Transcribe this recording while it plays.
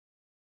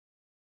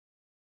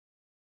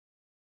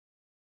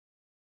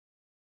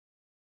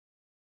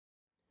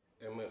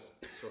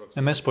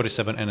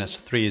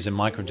MS-47NS-3 is a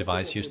micro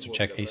device used to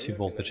check AC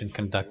voltage in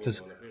conductors,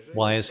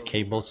 wires,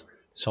 cables,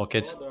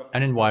 sockets,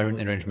 and in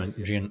wiring arrangement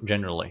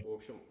generally.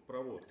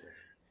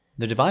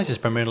 The device is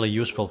primarily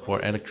useful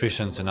for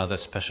electricians and other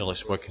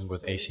specialists working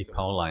with AC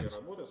power lines.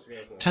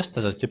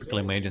 Testers are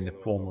typically made in the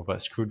form of a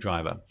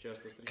screwdriver.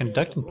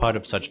 Conducting part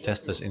of such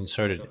testers is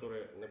inserted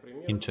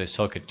into a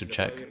socket to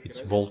check its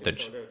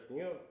voltage.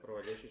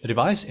 The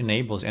device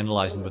enables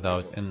analyzing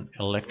without an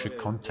electric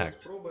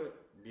contact.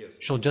 You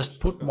shall just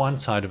put one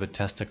side of a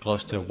tester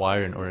close to a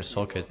wiring or a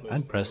socket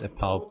and press a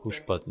power push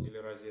button.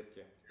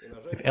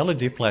 If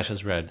LED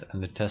flashes red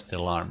and the tester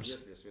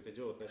alarms,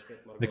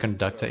 the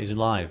conductor is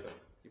live.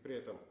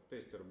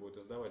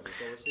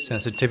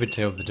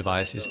 Sensitivity of the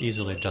device is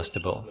easily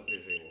adjustable.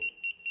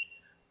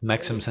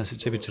 Maximum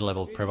sensitivity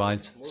level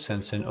provides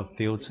sensing of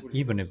fields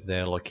even if they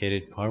are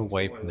located far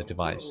away from the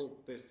device.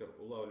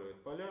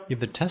 If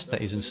the tester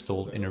is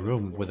installed in a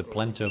room with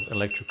plenty of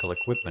electrical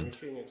equipment,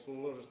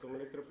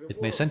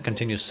 it may send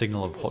continuous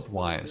signal of hot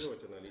wires.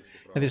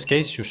 In this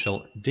case, you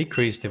shall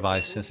decrease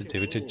device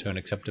sensitivity to an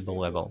acceptable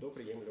level.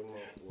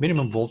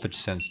 Minimum voltage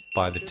sensed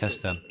by the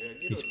tester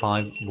is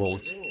 5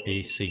 volts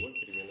AC.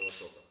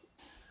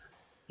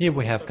 Here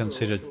we have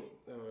considered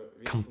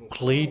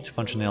complete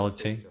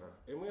functionality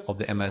of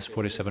the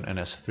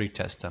MS-47NS-3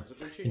 tester.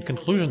 In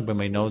conclusion, we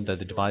may note that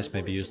the device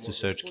may be used to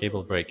search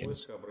cable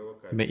break-ins.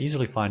 You may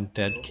easily find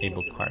dead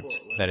cable parts,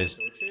 that is,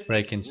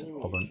 break-ins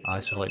of an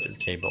isolated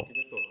cable.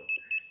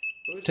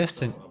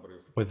 Testing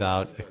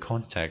without a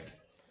contact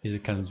is a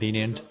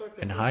convenient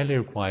and highly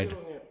required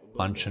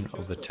function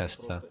of the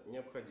tester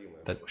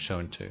that was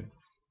shown to.